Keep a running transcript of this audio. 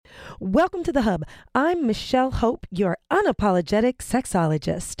Welcome to the Hub. I'm Michelle Hope, your unapologetic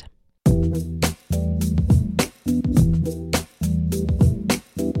sexologist.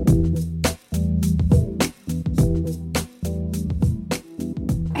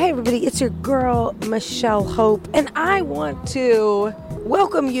 Hey everybody, it's your girl Michelle Hope, and I want to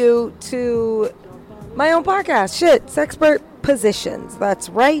welcome you to my own podcast, Sexpert Positions. That's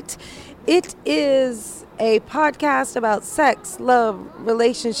right. It is a podcast about sex, love,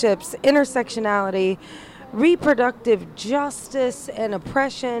 relationships, intersectionality, reproductive justice and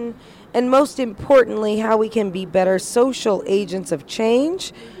oppression, and most importantly, how we can be better social agents of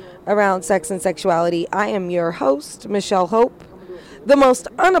change around sex and sexuality. I am your host, Michelle Hope, the most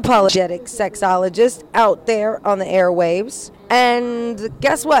unapologetic sexologist out there on the airwaves. And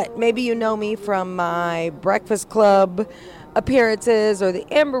guess what? Maybe you know me from my Breakfast Club appearances or the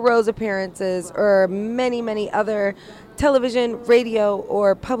Amber Rose appearances or many, many other television, radio,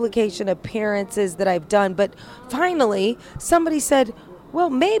 or publication appearances that I've done. But finally, somebody said, well,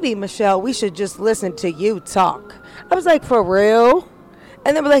 maybe, Michelle, we should just listen to you talk. I was like, for real?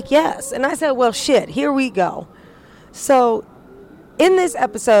 And they were like, yes. And I said, well, shit, here we go. So in this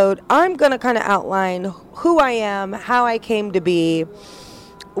episode, I'm going to kind of outline who I am, how I came to be,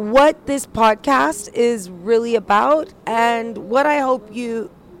 what this podcast is really about, and what I hope you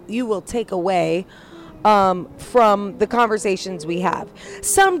will take away from the conversations we have.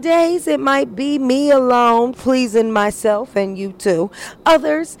 Some days it might be me alone pleasing myself and you too.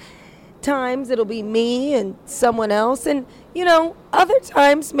 Others times it'll be me and someone else. And, other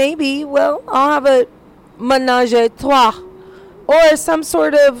times maybe, I'll have a menage a trois or some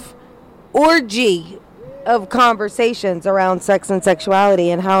sort of orgy of conversations around sex and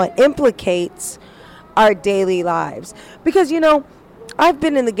sexuality and how it implicates our daily lives. Because, I've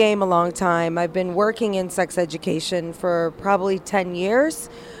been in the game a long time. I've been working in sex education for probably 10 years.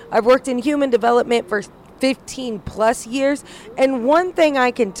 I've worked in human development for 15 plus years. And one thing I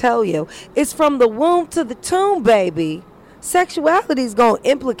can tell you is from the womb to the tomb, baby, sexuality is going to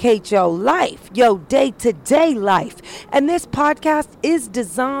implicate your life, your day-to-day life. And this podcast is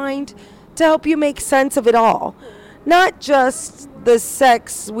designed to help you make sense of it all. Not just the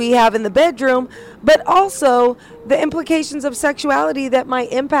sex we have in the bedroom, but also the implications of sexuality that might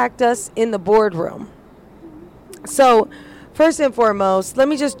impact us in the boardroom. So, first and foremost, let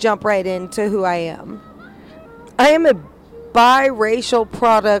me just jump right into who I am. I am a biracial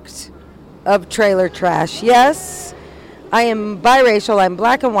product of trailer trash. Yes, I am biracial. I'm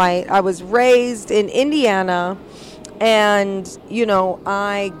black and white. I was raised in Indiana, and,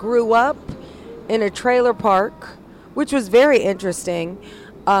 I grew up in a trailer park, which was very interesting.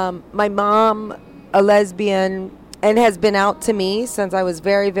 My mom, a lesbian, and has been out to me since I was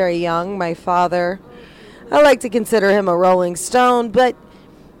very, very young. My father, I like to consider him a Rolling Stone, but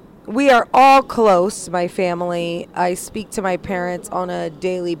we are all close, my family. I speak to my parents on a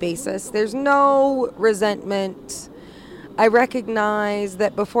daily basis. There's no resentment. I recognize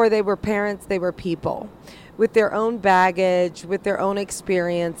that before they were parents, they were people with their own baggage, with their own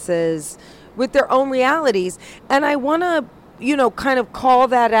experiences, with their own realities. And I want to, kind of call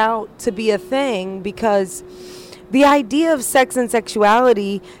that out to be a thing, because the idea of sex and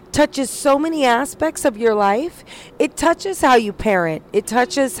sexuality touches so many aspects of your life. It touches how you parent. It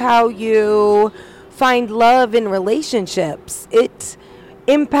touches how you find love in relationships. It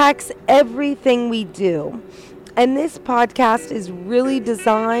impacts everything we do. And this podcast is really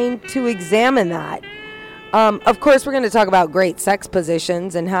designed to examine that. Of course, we're going to talk about great sex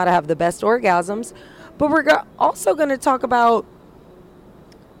positions and how to have the best orgasms, but we're also going to talk about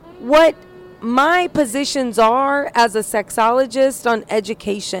what my positions are as a sexologist on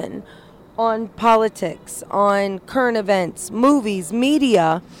education, on politics, on current events, movies,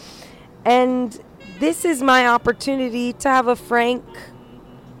 media. And this is my opportunity to have a frank,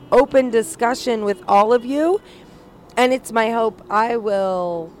 open discussion with all of you. And it's my hope I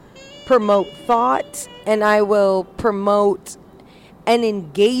will promote thought, and I will promote an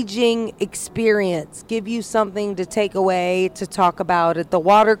engaging experience, give you something to take away, to talk about at the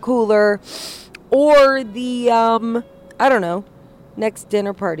water cooler or the, next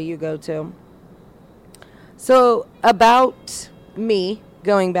dinner party you go to. So about me,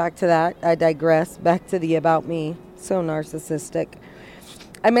 going back to that, I digress, back to the about me, so narcissistic.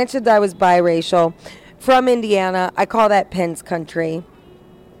 I mentioned I was biracial. From Indiana, I call that Penn's country.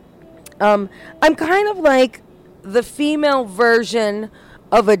 I'm kind of like the female version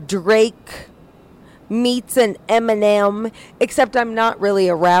of a Drake meets an Eminem, except I'm not really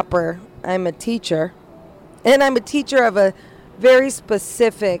a rapper. I'm a teacher. And I'm a teacher of a very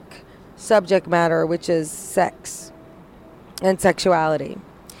specific subject matter, which is sex and sexuality.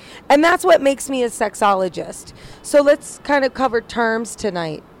 And that's what makes me a sexologist. So let's kind of cover terms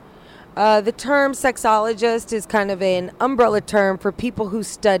tonight. The term sexologist is kind of an umbrella term for people who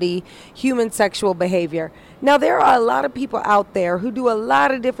study human sexual behavior. Now, there are a lot of people out there who do a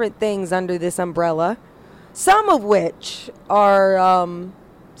lot of different things under this umbrella, some of which are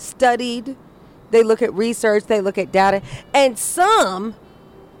studied. They look at research, they look at data, and some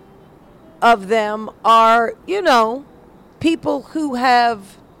of them are, people who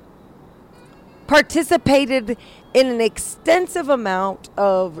have participated in an extensive amount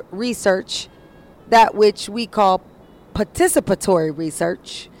of research, that which we call participatory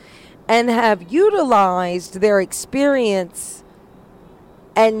research, and have utilized their experience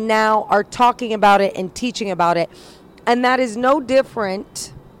and now are talking about it and teaching about it. And that is no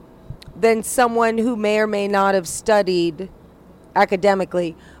different than someone who may or may not have studied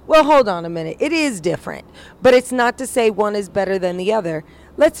academically. Well, hold on a minute. It is different, but it's not to say one is better than the other.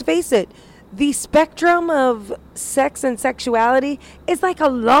 Let's face it. The spectrum of sex and sexuality is like a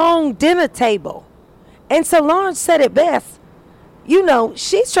long dinner table. And Solange said it best.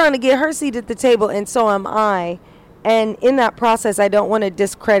 She's trying to get her seat at the table, and so am I. And in that process, I don't want to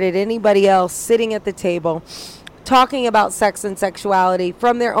discredit anybody else sitting at the table talking about sex and sexuality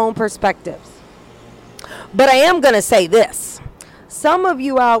from their own perspectives. But I am going to say this. Some of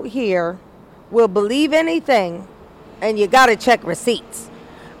you out here will believe anything, and you got to check receipts.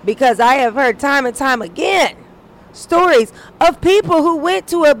 Because I have heard time and time again stories of people who went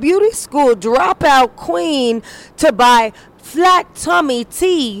to a beauty school dropout queen to buy flat tummy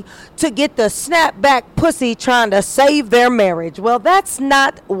tea to get the snapback pussy trying to save their marriage. Well, that's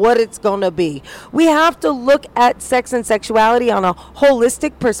not what it's going to be. We have to look at sex and sexuality on a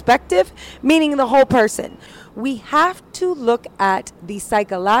holistic perspective, meaning the whole person. We have to look at the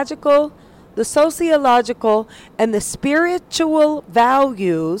psychological, the sociological, and the spiritual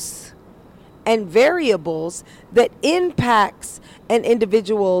values and variables that impacts an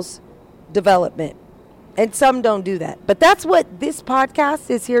individual's development. And some don't do that. But that's what this podcast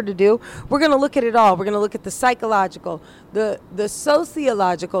is here to do. We're going to look at it all. We're going to look at the psychological, the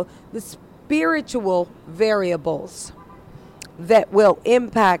sociological, the spiritual variables that will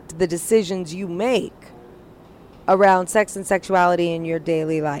impact the decisions you make around sex and sexuality in your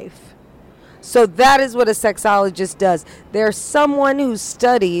daily life. So that is what a sexologist does. They're someone who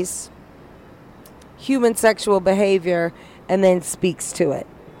studies human sexual behavior and then speaks to it.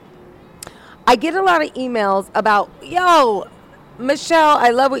 I get a lot of emails about, Michelle, I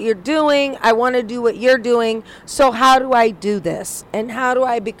love what you're doing. I want to do what you're doing. So how do I do this? And how do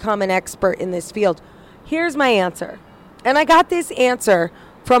I become an expert in this field? Here's my answer. And I got this answer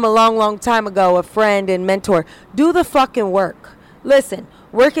from a long, long time ago, a friend and mentor. Do the fucking work. Listen.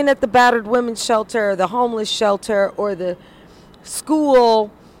 Working at the battered women's shelter, or the homeless shelter, or the school,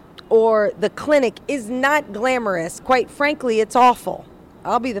 or the clinic is not glamorous. Quite frankly, it's awful.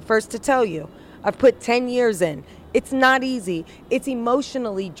 I'll be the first to tell you. I've put 10 years in. It's not easy. It's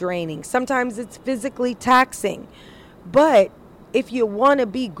emotionally draining. Sometimes it's physically taxing. But if you want to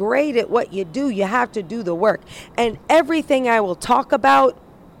be great at what you do, you have to do the work. And everything I will talk about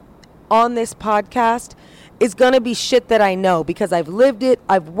on this podcast is going to be shit that I know because I've lived it,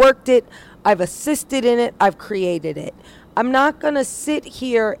 I've worked it, I've assisted in it, I've created it. I'm not going to sit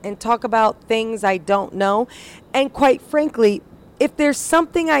here and talk about things I don't know. And quite frankly, if there's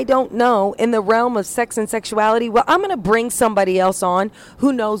something I don't know in the realm of sex and sexuality, well, I'm going to bring somebody else on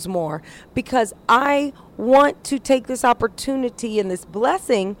who knows more because I want to take this opportunity and this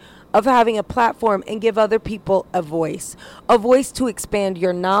blessing of having a platform and give other people a voice to expand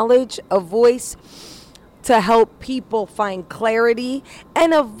your knowledge, a voice to help people find clarity,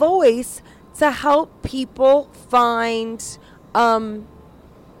 and a voice to help people find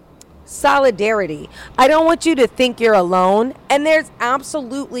solidarity. I don't want you to think you're alone, and there's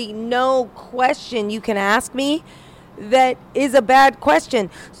absolutely no question you can ask me that is a bad question.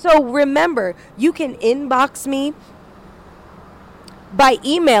 So remember, you can inbox me by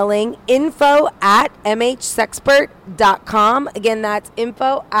emailing info@mhsexpert.com. Again, that's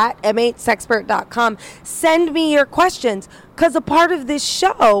info@mhsexpert.com. Send me your questions because a part of this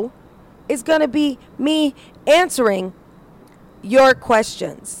show is going to be me answering your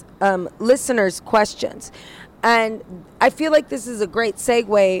questions, listeners' questions. And I feel like this is a great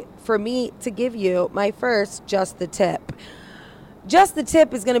segue for me to give you my first Just the Tip. Just the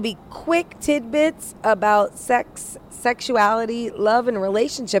Tip is going to be quick tidbits about sex, sexuality, love, and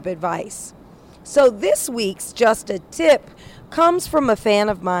relationship advice. So this week's Just a Tip comes from a fan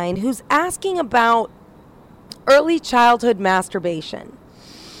of mine who's asking about early childhood masturbation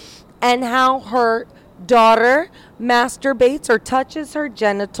and how her daughter masturbates or touches her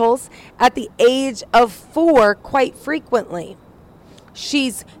genitals at the age of 4 quite frequently.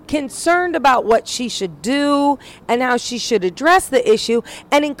 She's concerned about what she should do and how she should address the issue.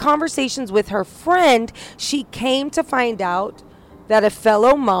 And in conversations with her friend, she came to find out that a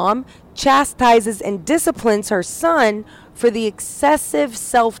fellow mom chastises and disciplines her son for the excessive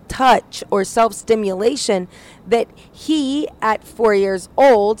self-touch or self-stimulation that he, at 4 years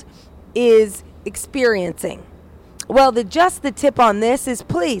old, is experiencing. Well, the tip on this is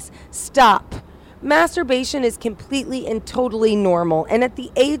please stop. Masturbation is completely and totally normal. And at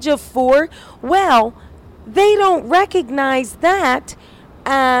the age of 4, well, they don't recognize that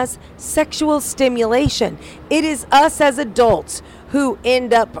as sexual stimulation. It is us as adults who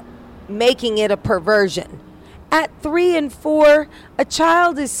end up making it a perversion. At 3 and 4, a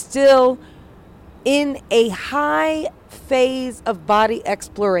child is still in a high phase of body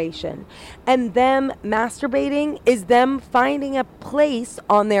exploration, and them masturbating is them finding a place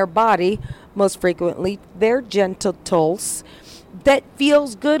on their body, most frequently their genitals, that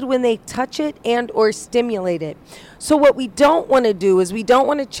feels good when they touch it and or stimulate it. So what we don't want to do is we don't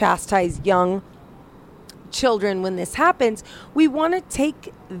want to chastise young children when this happens. We want to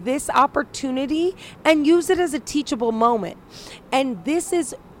take this opportunity and use it as a teachable moment. And this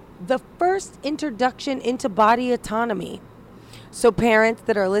is the first introduction into body autonomy. So parents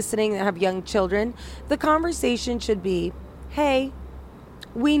that are listening that have young children, the conversation should be, hey,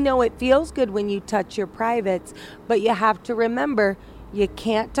 we know it feels good when you touch your privates, but you have to remember you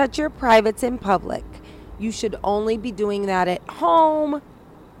can't touch your privates in public. You should only be doing that at home,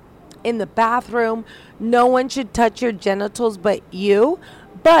 in the bathroom. No one should touch your genitals but you.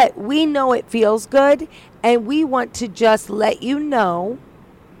 But we know it feels good, and we want to just let you know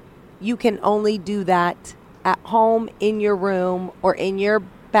you can only do that at home, in your room, or in your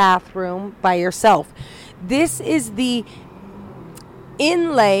bathroom by yourself. This is the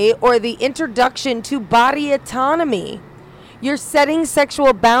inlay or the introduction to body autonomy. You're setting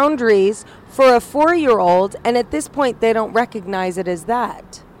sexual boundaries for a 4-year-old, and at this point they don't recognize it as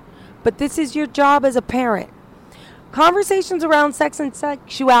that. But this is your job as a parent. Conversations around sex and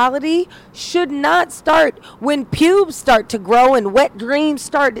sexuality should not start when pubes start to grow and wet dreams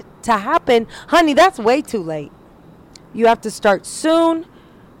start to happen. Honey, that's way too late. You have to start soon,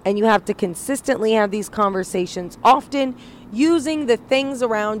 and you have to consistently have these conversations often, using the things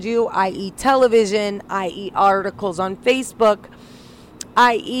around you, i.e. television, i.e. articles on Facebook,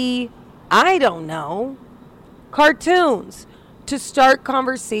 i.e. I don't know, cartoons, to start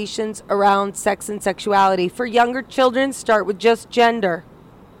conversations around sex and sexuality. For younger children, start with just gender.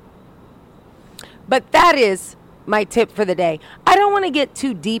 But that is my tip for the day. I don't want to get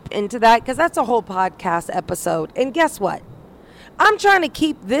too deep into that because that's a whole podcast episode. And guess what? I'm trying to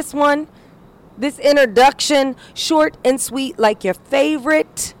keep this introduction short and sweet, like your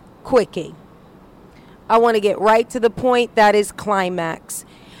favorite quickie. I want to get right to the point, that is climax.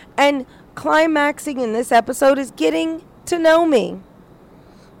 And climaxing in this episode is getting to know me.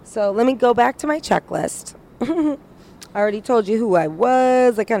 So let me go back to my checklist. I already told you who I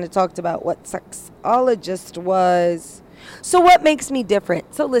was. I kind of talked about what sexologist was. So what makes me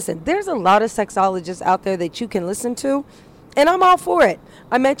different? So listen, there's a lot of sexologists out there that you can listen to, and I'm all for it.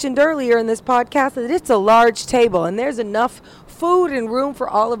 I mentioned earlier in this podcast that it's a large table and there's enough food and room for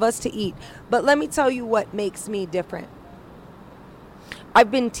all of us to eat. But let me tell you what makes me different.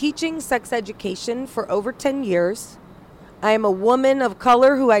 I've been teaching sex education for over 10 years. I am a woman of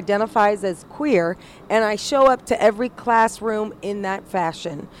color who identifies as queer, and I show up to every classroom in that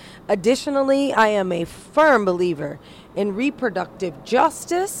fashion. Additionally, I am a firm believer in reproductive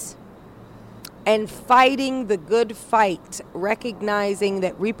justice and fighting the good fight, recognizing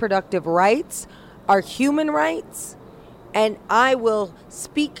that reproductive rights are human rights, and I will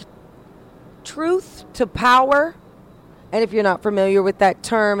speak truth to power. And if you're not familiar with that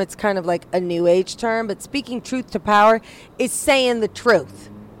term, it's kind of like a new age term, but speaking truth to power is saying the truth,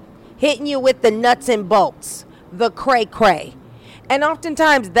 hitting you with the nuts and bolts, the cray-cray. And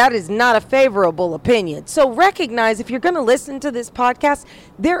oftentimes that is not a favorable opinion. So recognize, if you're going to listen to this podcast,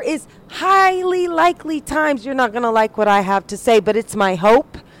 there is highly likely times you're not going to like what I have to say, but it's my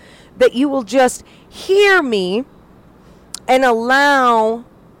hope that you will just hear me and allow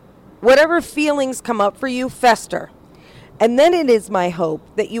whatever feelings come up for you fester. And then it is my hope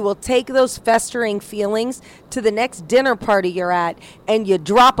that you will take those festering feelings to the next dinner party you're at and you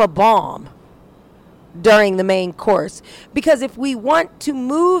drop a bomb during the main course. Because if we want to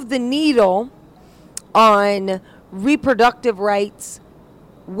move the needle on reproductive rights,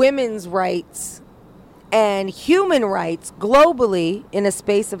 women's rights, and human rights globally in a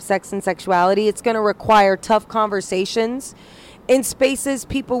space of sex and sexuality, it's going to require tough conversations in spaces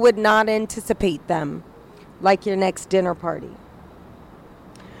people would not anticipate them, like your next dinner party.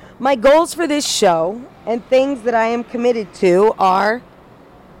 My goals for this show and things that I am committed to are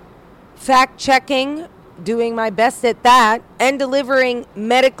fact-checking, doing my best at that, and delivering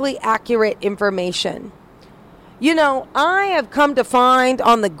medically accurate information. You know, I have come to find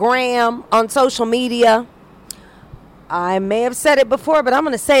on the gram, on social media, I may have said it before, but I'm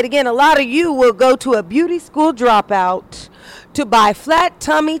going to say it again. A lot of you will go to a beauty school dropout to buy flat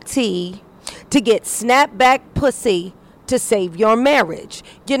tummy tea to get snapback pussy to save your marriage.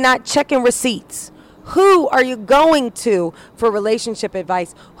 You're not checking receipts. Who are you going to for relationship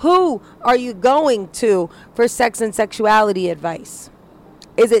advice? Who are you going to for sex and sexuality advice?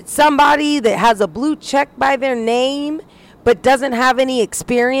 Is it somebody that has a blue check by their name but doesn't have any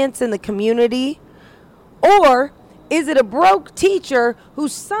experience in the community? Or is it a broke teacher who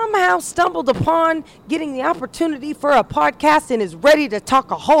somehow stumbled upon getting the opportunity for a podcast and is ready to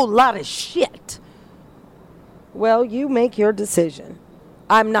talk a whole lot of shit? Well, you make your decision.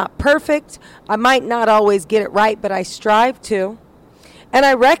 I'm not perfect. I might not always get it right, but I strive to. And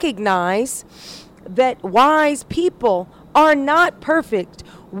I recognize that wise people are not perfect.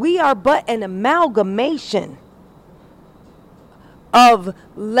 We are but an amalgamation of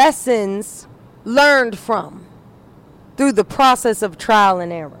lessons learned from through the process of trial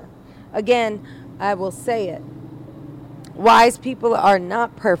and error. Again, I will say it. Wise people are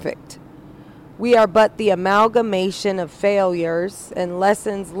not perfect. We are but the amalgamation of failures and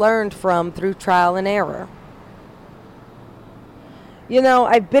lessons learned from through trial and error. You know,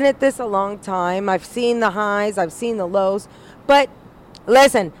 I've been at this a long time. I've seen the highs, I've seen the lows. But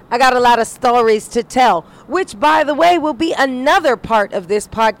listen, I got a lot of stories to tell, which, by the way, will be another part of this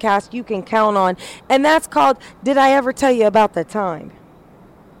podcast you can count on. And that's called, Did I Ever Tell You About the Time?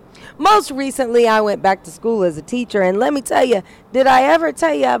 Most recently, I went back to school as a teacher. And let me tell you, did I ever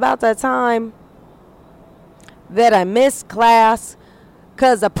tell you about the time that I missed class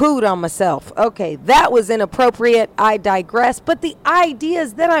because I pooed on myself? Okay, that was inappropriate. I digress. But the idea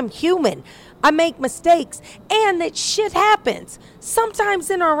is that I'm human. I make mistakes and that shit happens, sometimes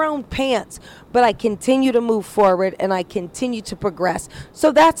in our own pants. But I continue to move forward and I continue to progress.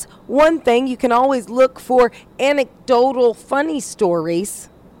 So that's one thing. You can always look for anecdotal funny stories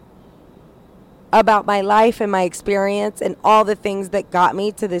about my life and my experience and all the things that got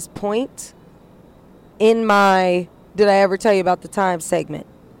me to this point in my Did I Ever Tell You About the Time segment.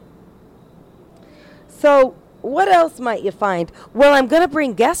 So what else might you find? Well, I'm going to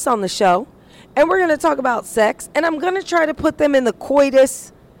bring guests on the show and we're going to talk about sex, and I'm going to try to put them in the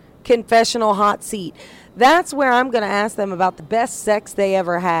coitus confessional hot seat. That's where I'm going to ask them about the best sex they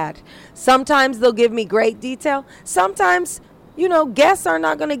ever had. Sometimes they'll give me great detail. Sometimes, you know, guests are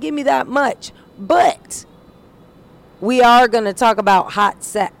not going to give me that much. But we are going to talk about hot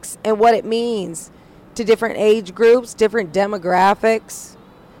sex and what it means to different age groups, different demographics,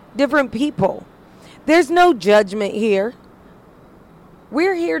 different people. There's no judgment here.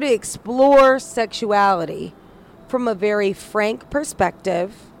 We're here to explore sexuality from a very frank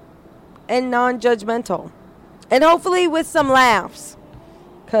perspective and non-judgmental. And hopefully with some laughs,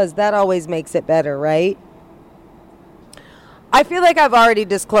 because that always makes it better, right? I feel like I've already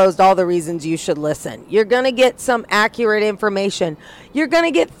disclosed all the reasons you should listen. You're going to get some accurate information. You're going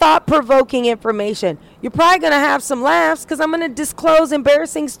to get thought-provoking information. You're probably going to have some laughs because I'm going to disclose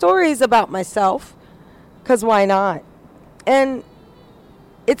embarrassing stories about myself. Because why not? And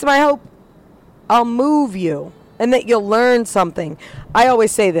it's my hope I'll move you and that you'll learn something. I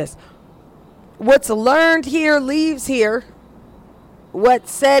always say this. What's learned here leaves here.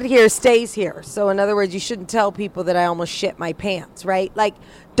 What's said here stays here. So in other words, you shouldn't tell people that I almost shit my pants, right? Like,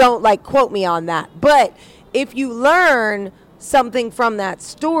 don't quote me on that. But if you learn something from that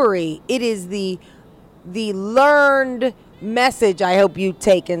story, it is the learned message I hope you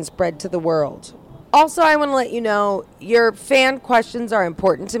take and spread to the world. Also, I want to let you know your fan questions are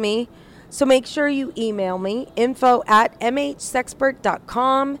important to me. So make sure you email me,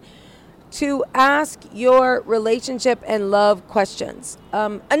 info@mhsexpert.com, to ask your relationship and love questions.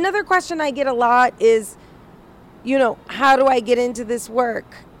 Another question I get a lot is, you know, how do I get into this work?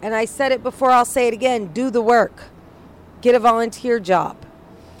 And I said it before, I'll say it again. Do the work. Get a volunteer job.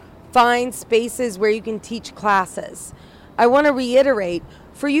 Find spaces where you can teach classes. I want to reiterate,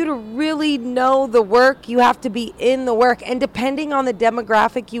 for you to really know the work, you have to be in the work. And depending on the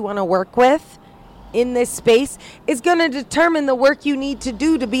demographic you want to work with in this space is going to determine the work you need to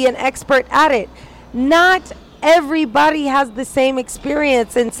do to be an expert at it. Not everybody has the same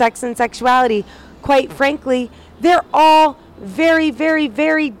experience in sex and sexuality. quite frankly, they're all very, very,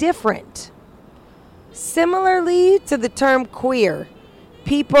 very different. Similarly to the term queer,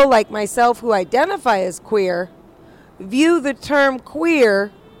 people like myself who identify as queer view the term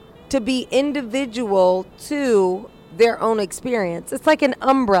queer to be individual to their own experience. It's like an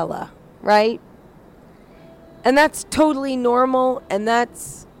umbrella, right? And that's totally normal, and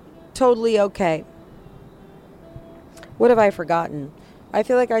that's totally okay. What have I forgotten? I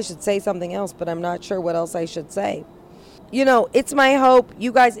feel like I should say something else, but I'm not sure what else I should say. You know, it's my hope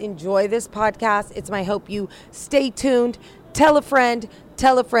you guys enjoy this podcast. It's my hope you stay tuned. Tell a friend.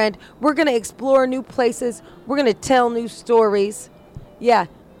 Tell a friend. We're going to explore new places. We're going to tell new stories. Yeah,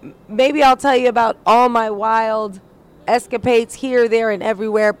 maybe I'll tell you about all my wild escapades here, there, and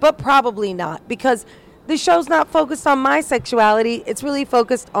everywhere, but probably not, because the show's not focused on my sexuality. It's really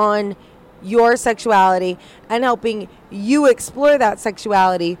focused on your sexuality and helping you explore that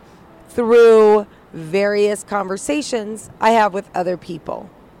sexuality through various conversations I have with other people.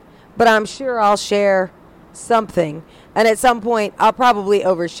 But I'm sure I'll share something, and at some point I'll probably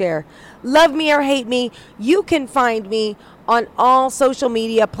overshare. Love me or hate me, you can find me on all social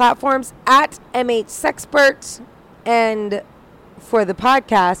media platforms at MHSexpert, and for the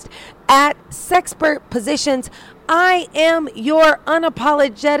podcast at Sexpert Positions. I am your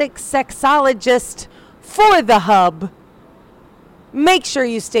unapologetic sexologist for the hub. Make sure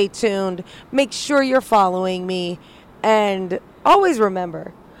you stay tuned. Make sure you're following me. And always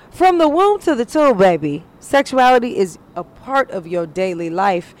remember, from the womb to the tomb, baby, sexuality is a part of your daily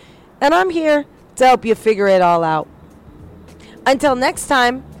life. And I'm here to help you figure it all out. Until next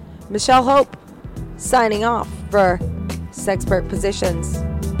time, Michelle Hope signing off for Sexpert Positions.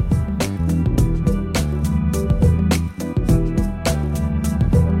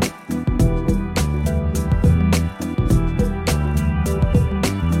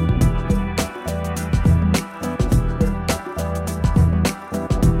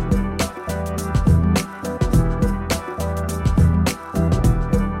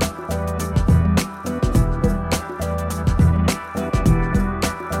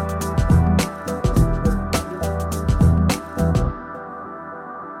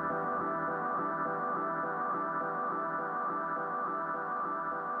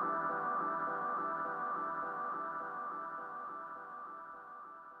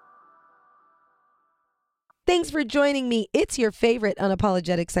 Thanks for joining me. It's your favorite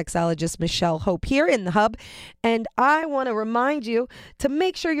unapologetic sexologist, Michelle Hope, here in the hub. And I want to remind you to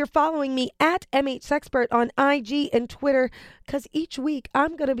make sure you're following me at MHSexpert on IG and Twitter, because each week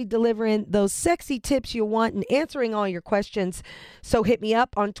I'm going to be delivering those sexy tips you want and answering all your questions. So hit me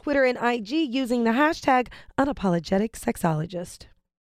up on Twitter and IG using the hashtag unapologetic sexologist.